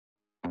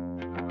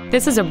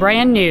This is a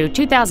brand new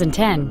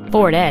 2010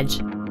 Ford Edge.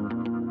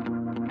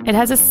 It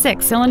has a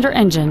 6-cylinder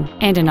engine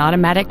and an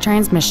automatic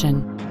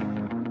transmission.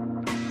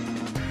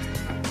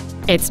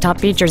 Its top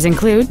features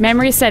include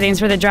memory settings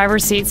for the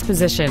driver's seat's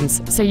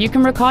positions, so you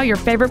can recall your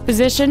favorite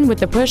position with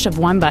the push of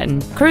one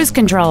button, cruise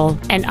control,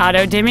 an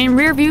auto-dimming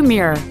rearview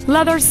mirror,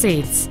 leather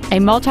seats, a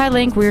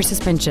multi-link rear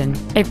suspension,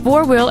 a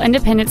 4-wheel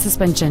independent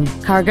suspension,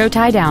 cargo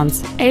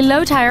tie-downs, a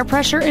low tire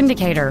pressure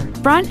indicator,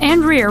 front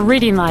and rear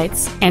reading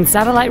lights, and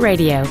satellite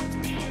radio.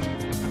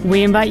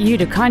 We invite you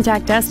to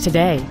contact us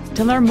today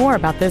to learn more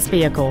about this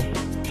vehicle.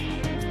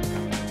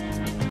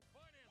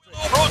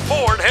 Willowbrook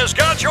Ford has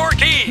got your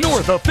keys.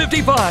 North of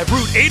 55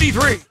 Route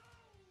 83.